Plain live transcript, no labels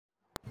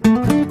Here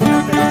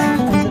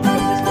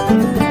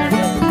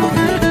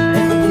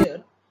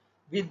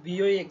with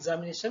BOE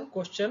examination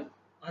question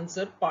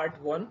answer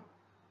part 1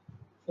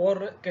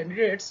 for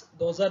candidates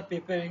those are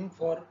preparing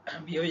for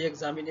BOE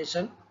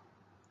examination,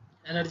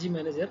 energy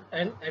manager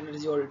and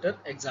energy auditor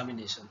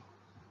examination.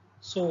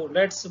 So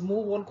let's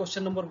move on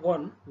question number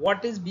 1.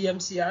 What is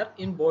BMCR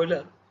in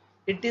boiler?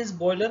 It is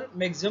boiler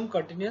maximum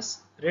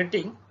continuous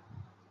rating.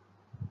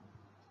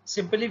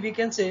 Simply we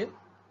can say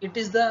it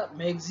is the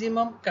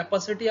maximum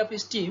capacity of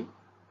steam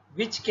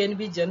which can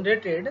be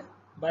generated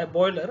by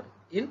boiler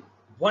in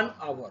 1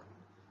 hour.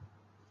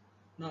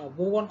 Now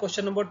move on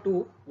question number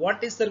 2.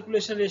 What is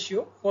circulation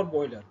ratio for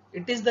boiler?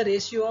 It is the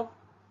ratio of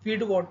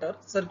feed water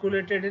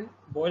circulated in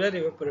boiler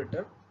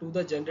evaporator to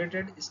the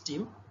generated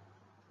steam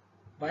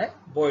by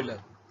boiler.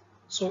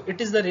 So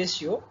it is the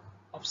ratio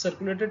of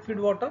circulated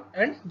feed water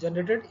and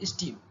generated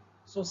steam.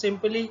 So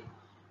simply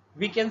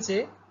we can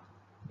say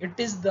it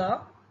is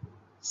the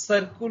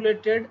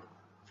circulated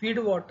feed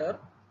water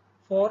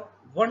for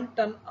 1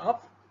 ton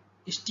of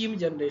steam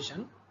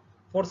generation.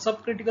 For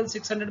subcritical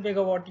 600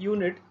 megawatt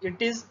unit,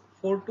 it is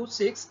 4 to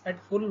 6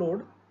 at full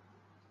load.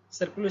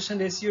 Circulation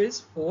ratio is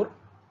 4,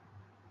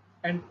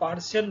 and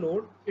partial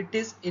load it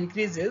is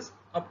increases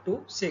up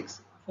to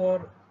 6.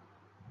 For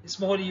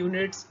small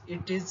units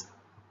it is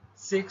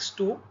 6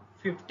 to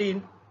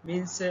 15,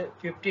 means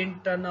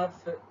 15 ton of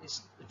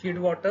feed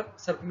water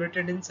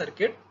circulated in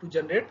circuit to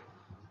generate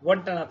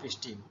 1 ton of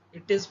steam.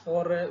 It is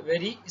for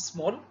very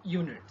small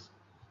units.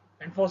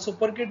 And for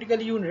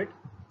supercritical unit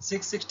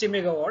 660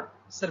 megawatt,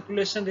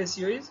 circulation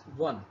ratio is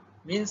 1,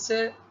 means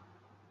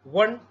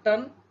 1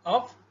 ton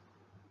of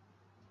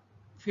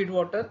feed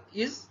water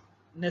is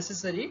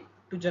necessary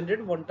to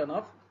generate 1 ton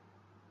of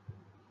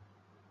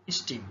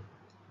steam.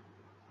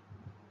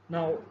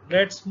 Now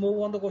let's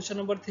move on to question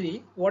number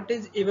 3. What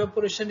is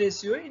evaporation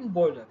ratio in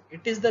boiler?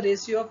 It is the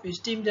ratio of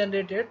steam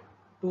generated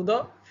to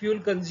the fuel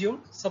consumed.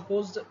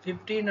 Suppose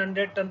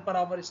 1500 ton per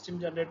hour steam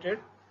generated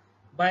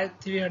by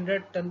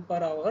 300 ton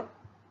per hour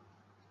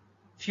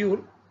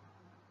fuel.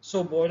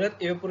 So boiler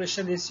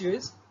evaporation ratio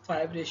is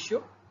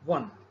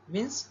 5:1,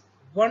 means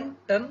 1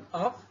 ton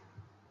of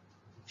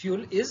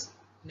fuel is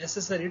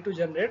necessary to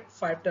generate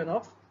 5 ton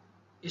of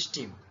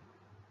steam.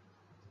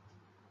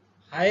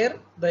 Higher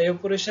the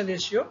evaporation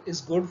ratio is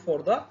good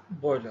for the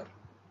boiler.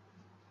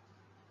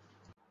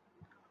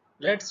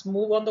 Let's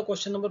move on to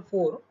question number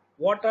 4.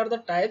 What are the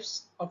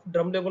types of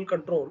drum level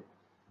control?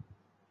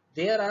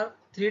 There are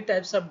 3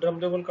 types of drum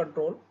level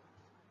control.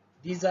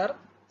 These are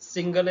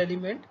single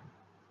element,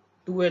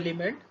 2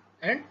 element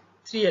and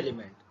 3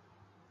 element.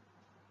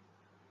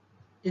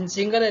 In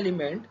single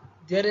element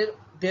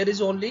there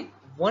is only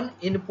one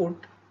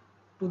input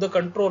to the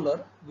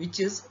controller, which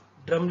is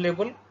drum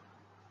level,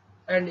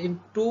 and in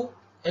 2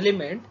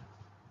 element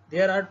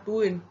there are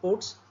 2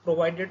 inputs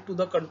provided to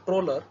the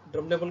controller,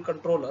 drum level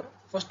controller.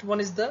 First one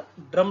is the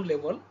drum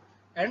level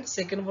and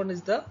second one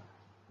is the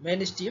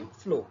main steam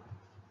flow.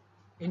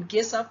 In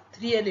case of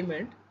 3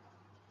 element,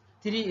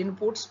 3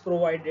 inputs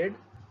provided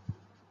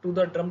to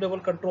the drum level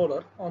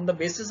controller. On the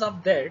basis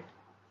of that,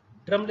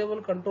 drum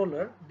level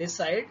controller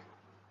decide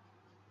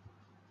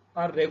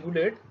or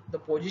regulate the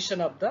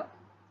position of the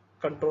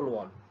control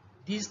valve.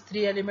 These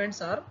 3 elements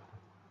are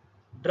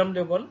drum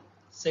level,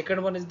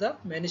 second one is the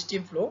main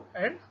steam flow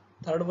and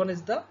third one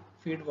is the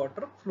feed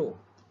water flow.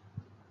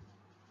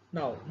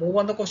 Now move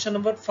on to question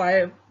number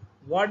 5.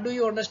 What do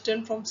you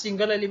understand from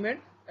single element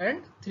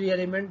and 3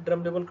 element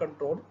drum level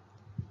control?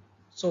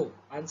 So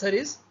answer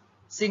is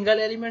single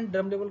element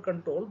drum level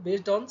control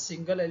based on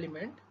single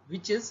element,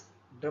 which is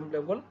drum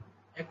level.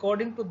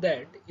 According to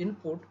that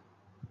input,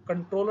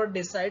 controller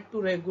decide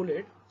to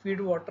regulate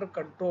feed water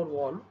control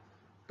valve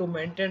to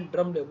maintain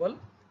drum level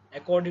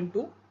according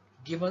to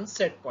given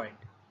set point.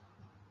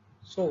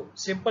 So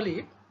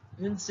simply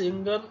in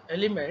single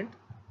element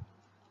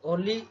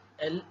only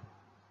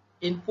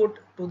input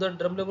to the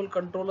drum level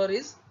controller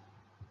is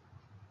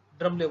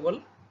drum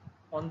level.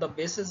 On the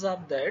basis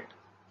of that,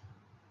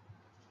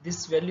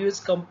 this value is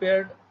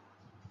compared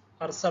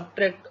or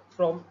subtract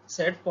from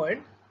set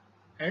point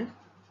and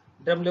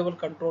drum level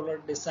controller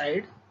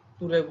decide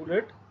to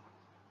regulate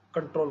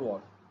control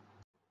valve.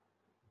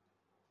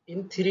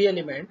 In 3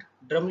 element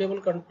drum level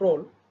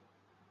control,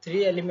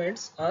 3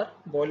 elements are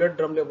boiler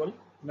drum level,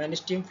 main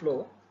steam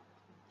flow,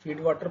 feed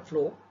water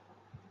flow.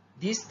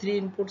 These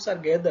 3 inputs are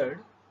gathered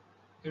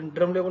in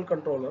drum level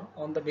controller.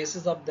 On the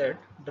basis of that,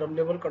 drum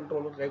level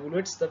controller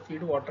regulates the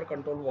feed water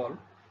control valve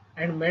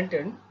and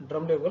maintain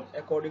drum level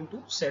according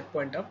to set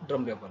point of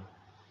drum level.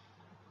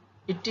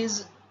 It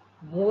is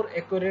more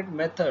accurate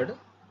method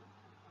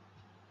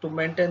to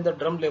maintain the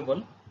drum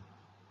level.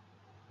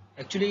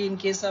 Actually, in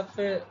case of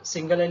a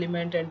single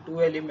element and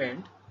 2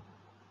 element,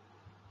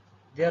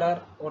 there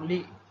are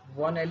only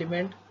 1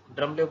 element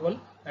drum level,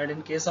 and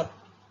in case of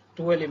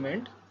 2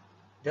 element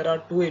there are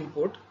 2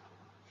 input,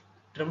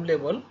 drum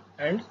level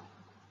and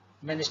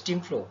main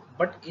steam flow.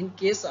 But in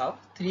case of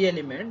 3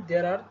 element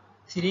there are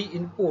 3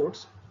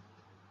 inputs.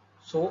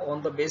 So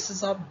on the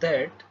basis of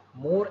that,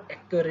 more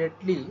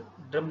accurately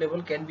drum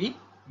level can be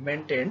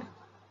maintained,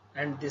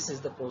 and this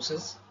is the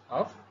process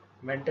of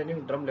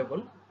maintaining drum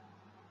level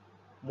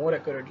more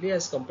accurately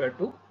as compared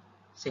to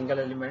single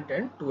element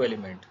and two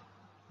element.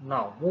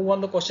 Now move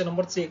on the question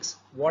number 6.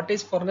 What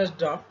is furnace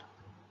draft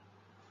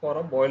for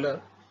a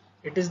boiler?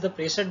 It is the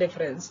pressure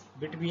difference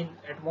between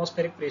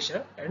atmospheric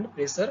pressure and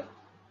pressure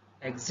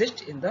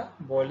exist in the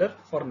boiler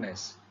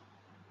furnace.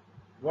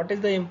 What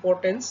is the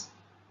importance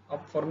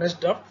of furnace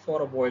draft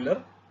for a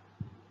boiler?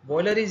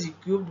 Boiler is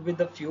equipped with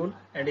the fuel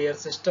and air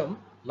system.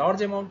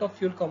 Large amount of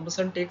fuel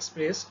combustion takes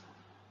place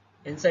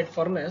inside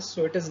furnace,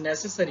 so it is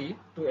necessary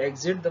to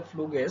exit the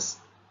flue gas.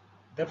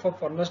 Therefore,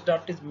 furnace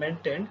draft is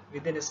maintained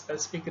within a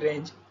specific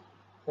range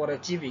for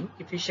achieving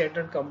efficient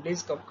and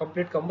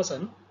complete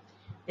combustion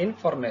in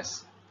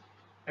furnace.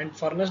 And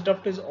furnace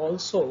draft is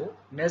also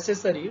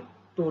necessary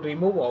to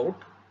remove out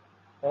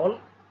all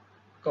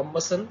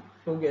combustion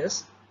flue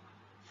gas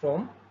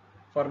from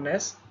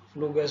furnace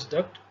flue gas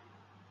duct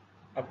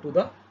up to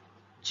the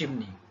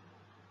chimney.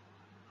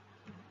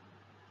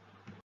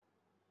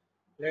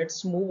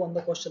 Let's move on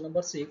the question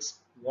number 6.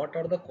 What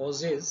are the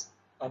causes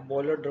of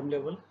boiler drum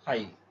level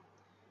high?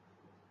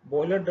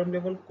 Boiler drum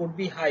level could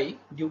be high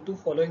due to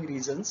following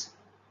reasons: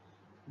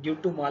 due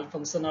to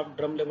malfunction of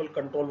drum level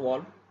control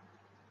valve,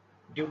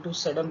 due to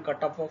sudden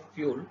cutoff of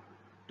fuel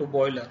to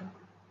boiler.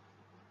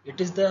 It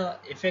is the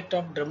effect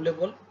of drum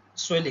level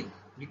swelling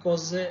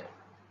because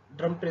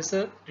drum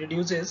pressure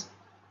reduces,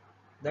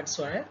 that's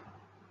why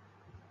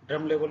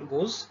drum level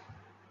goes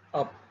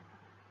up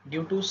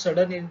due to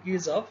sudden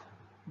increase of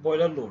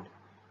boiler load.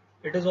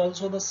 It is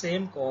also the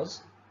same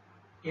cause.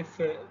 If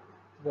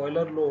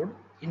boiler load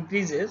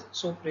increases,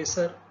 so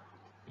pressure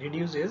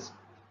reduces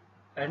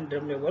and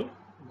drum level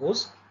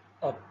goes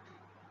up.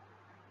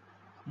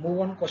 Move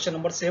on, question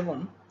number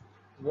 7.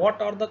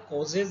 What are the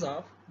causes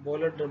of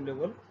boiler drum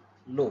level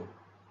low?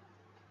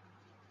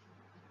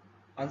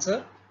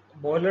 Answer: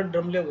 boiler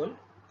drum level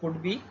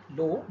could be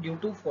low due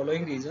to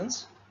following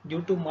reasons: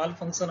 due to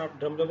malfunction of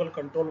drum level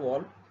control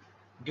valve,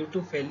 due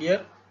to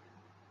failure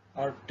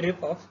or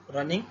trip of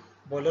running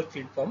boiler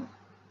feed pump,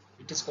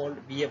 it is called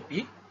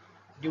BFP,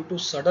 due to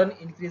sudden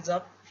increase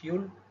of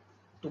fuel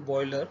to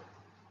boiler.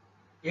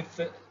 If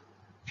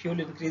fuel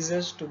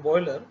increases to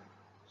boiler,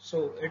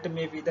 so it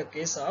may be the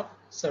case of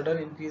sudden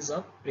increase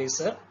of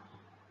pressure,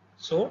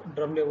 so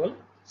drum level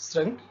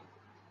shrunk.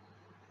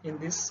 In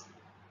this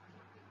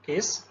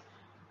case,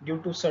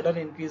 due to sudden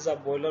increase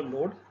of boiler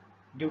load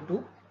due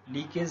to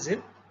leakage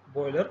in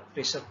boiler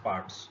pressure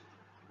parts.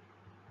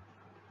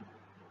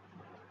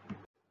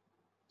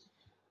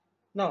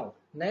 Now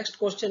next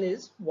question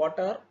is, what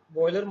are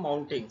boiler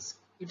mountings?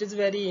 It is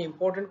very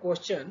important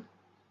question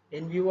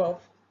in view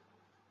of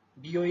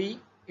BOE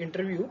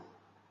interview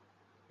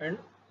and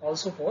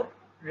also for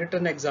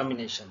written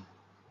examination.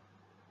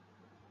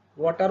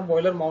 What are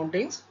boiler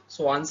mountings?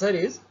 So answer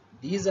is,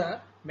 these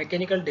are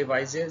mechanical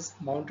devices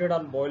mounted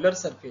on boiler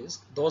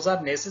surface. Those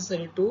are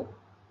necessary to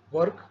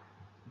work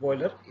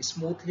boiler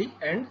smoothly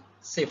and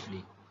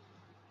safely.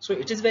 So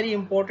it is very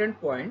important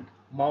point.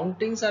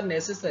 Mountings are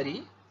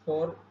necessary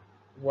for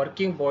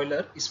working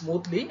boiler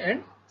smoothly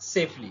and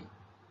safely.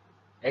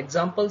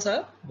 Examples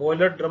are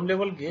boiler drum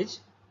level gauge,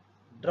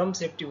 drum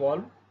safety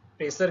valve,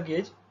 pressure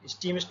gauge,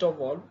 steam stop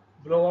valve,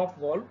 blow off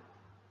valve,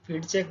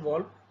 feed check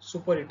valve,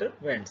 superheater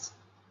vents.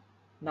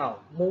 Now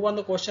move on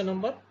the question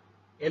number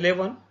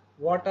 11.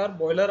 What are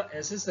boiler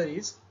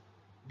accessories?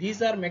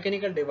 These are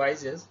mechanical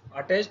devices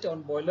attached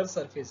on boiler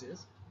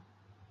surfaces.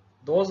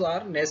 Those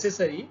are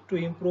necessary to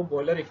improve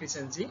boiler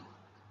efficiency.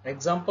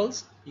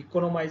 Examples: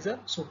 economizer,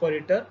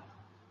 superheater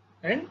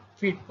and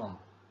feed pump.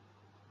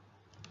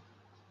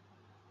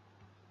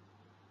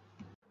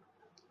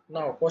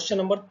 Now question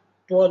number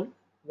 12.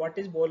 What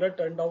is boiler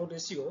turn down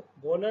ratio?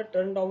 Boiler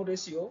turn down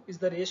ratio is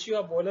the ratio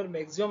of boiler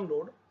maximum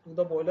load to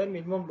the boiler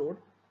minimum load.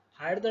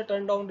 Higher the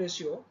turn down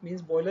ratio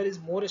means boiler is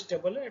more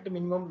stable at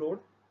minimum load.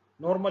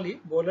 Normally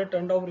boiler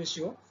turn down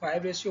ratio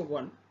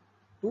 5:1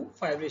 to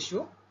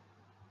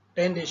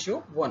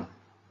 5:10:1.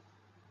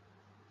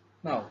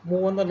 Now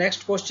move on the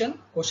next question.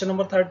 Question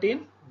number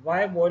 13.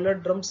 Why boiler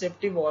drum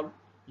safety valve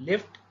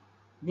lift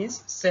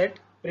means set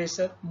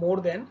pressure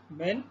more than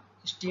main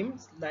steam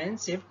line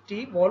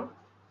safety valve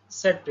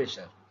set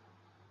pressure?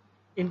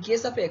 In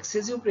case of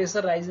excessive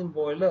pressure rise in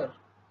boiler,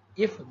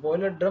 if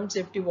boiler drum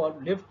safety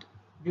valve lift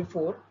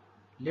before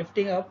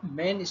lifting up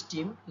main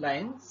steam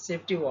line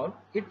safety valve,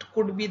 it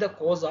could be the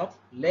cause of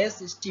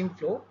less steam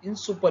flow in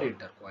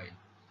superheater coil.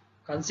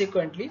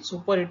 Consequently,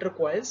 superheater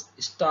coils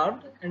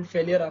starved and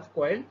failure of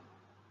coil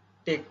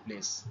take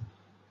place.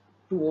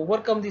 To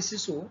overcome this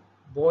issue,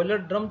 boiler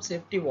drum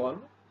safety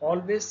valve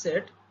always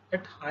set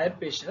at higher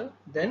pressure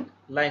than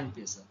line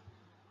pressure.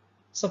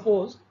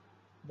 Suppose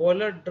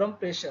boiler drum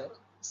pressure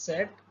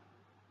set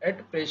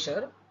at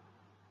pressure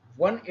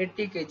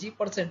 180 kg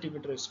per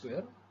centimeter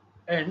square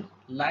and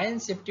line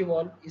safety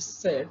valve is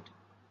set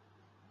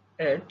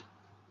at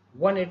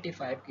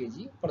 185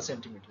 kg per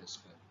centimeter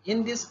square.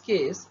 In this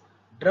case,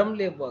 drum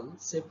level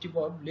safety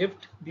valve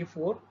lift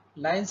before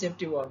line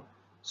safety valve.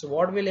 So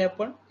what will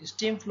happen?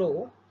 Steam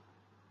flow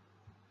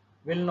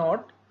will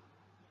not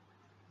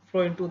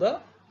flow into the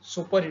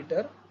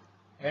superheater,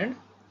 and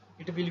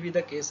it will be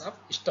the case of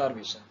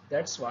starvation.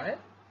 That's why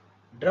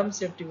drum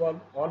safety valve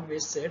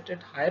always set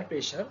at higher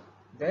pressure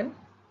than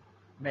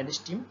main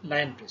steam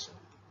line pressure.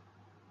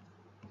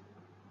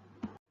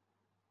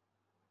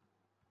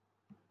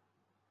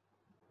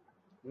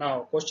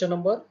 Now question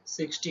number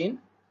 16.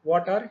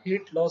 What are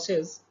heat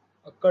losses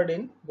occurred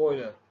in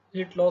boiler?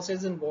 Heat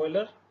losses in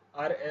boiler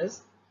are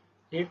as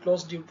heat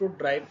loss due to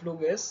dry flue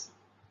gas,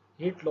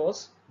 heat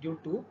loss due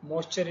to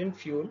moisture in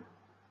fuel,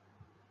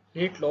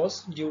 heat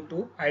loss due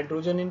to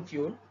hydrogen in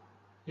fuel,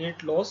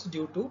 heat loss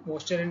due to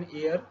moisture in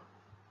air,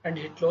 and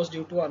heat loss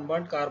due to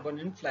unburnt carbon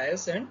in fly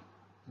ash, and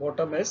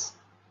bottom as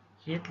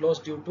heat loss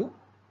due to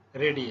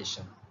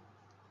radiation.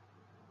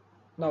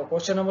 Now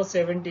question number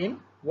 17.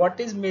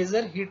 What is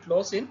major heat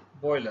loss in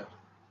boiler?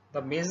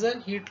 The major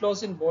heat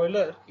loss in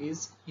boiler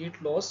is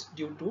heat loss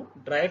due to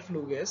dry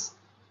flue gas,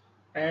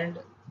 and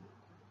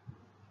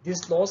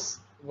this loss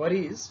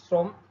varies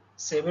from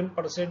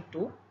 7%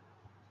 to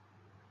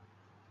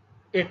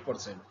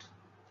 8%.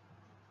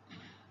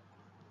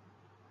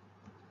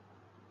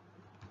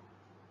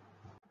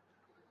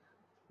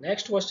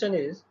 Next question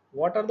is,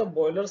 what are the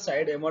boiler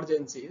side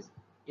emergencies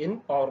in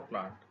power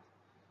plant?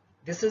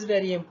 This is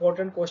very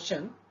important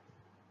question.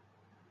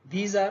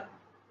 These are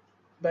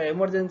the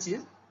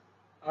emergencies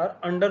are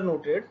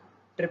undernoted: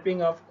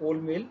 tripping of coal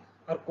mill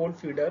or coal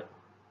feeder,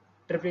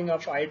 tripping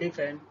of ID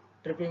fan,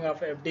 tripping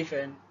of FD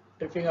fan,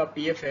 tripping of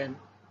PF fan,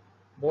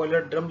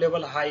 boiler drum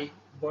level high,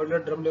 boiler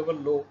drum level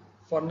low,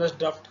 furnace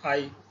draft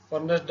high,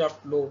 furnace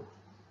draft low,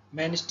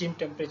 main steam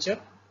temperature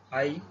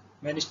high,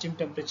 main steam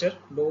temperature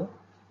low,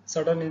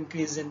 sudden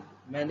increase in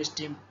main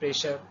steam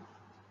pressure,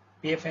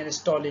 PFN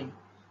stalling.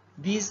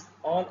 These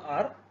all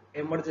are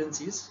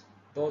emergencies.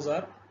 Those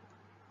are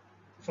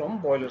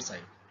from boiler side.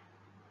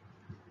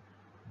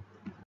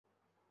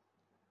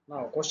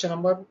 Now question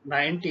number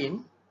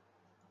 19.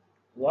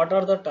 What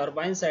are the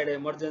turbine side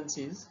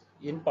emergencies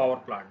in power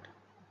plant?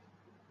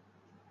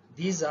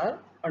 These are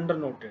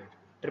undernoted: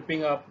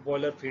 tripping up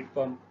boiler feed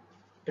pump,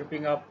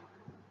 tripping up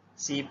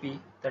CEP,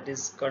 that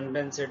is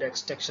condensate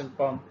extraction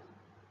pump,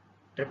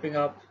 tripping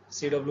up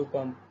CW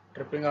pump,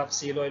 tripping up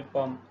seal oil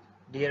pump,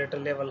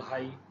 deaerator level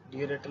high,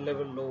 deaerator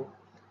level low,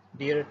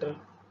 deaerator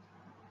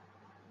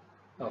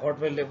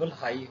hot well level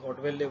high,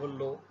 hot well level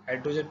low,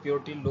 hydrogen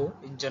purity low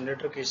in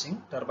generator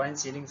casing, turbine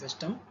sealing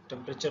system,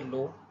 temperature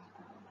low,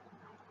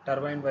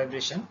 turbine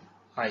vibration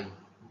high.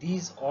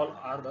 These all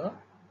are the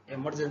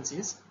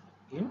emergencies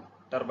in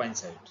turbine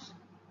sides.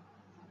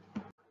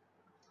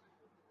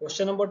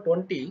 Question number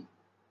 20.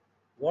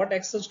 What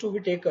actions to be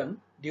taken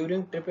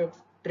during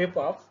trip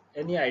of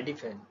any ID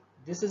fan?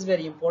 This is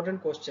very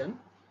important question.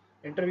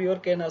 Interviewer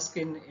can ask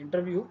in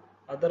interview,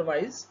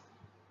 otherwise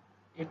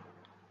it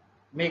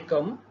may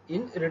come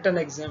in written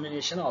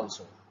examination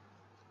also.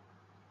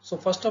 So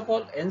first of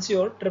all,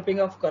 ensure tripping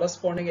of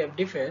corresponding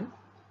FD fan,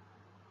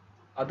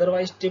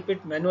 otherwise tip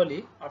it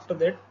manually. After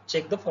that,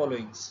 check the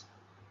followings.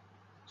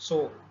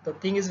 So the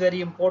thing is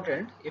very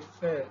important. If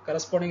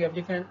corresponding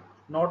FD fan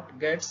not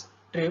gets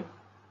tripped,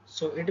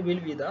 so it will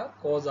be the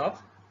cause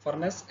of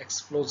furnace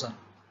explosion.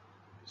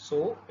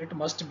 So it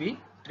must be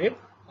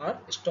tripped or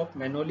stopped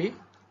manually.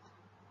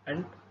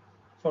 And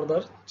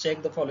further,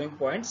 check the following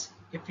points.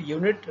 If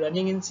unit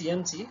running in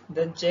CNC,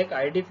 then check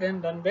ID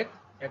fan run back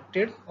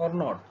acted or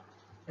not.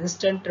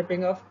 Instant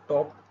tripping of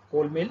top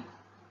coal mill,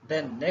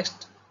 then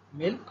next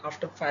mill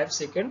after 5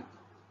 seconds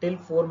till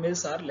 4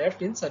 mills are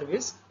left in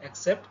service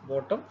except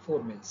bottom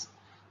 4 mills.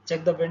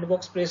 Check the vent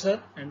box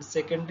pressure and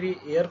secondary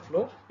air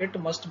flow. It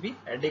must be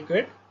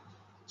adequate.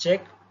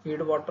 Check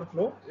feed water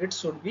flow. It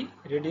should be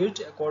reduced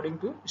according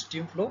to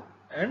steam flow,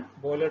 and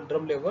boiler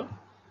drum level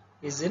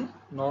is in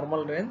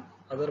normal range,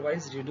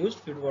 otherwise reduced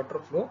feed water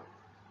flow.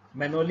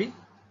 Manually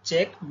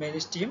check main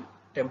steam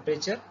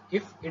temperature.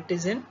 If it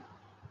is in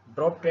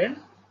drop trend,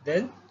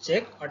 then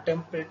check a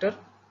temperature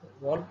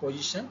valve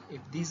position. If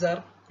these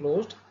are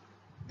closed,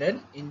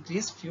 then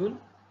increase fuel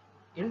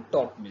in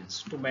top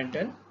mills to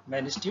maintain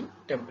main steam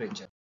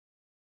temperature.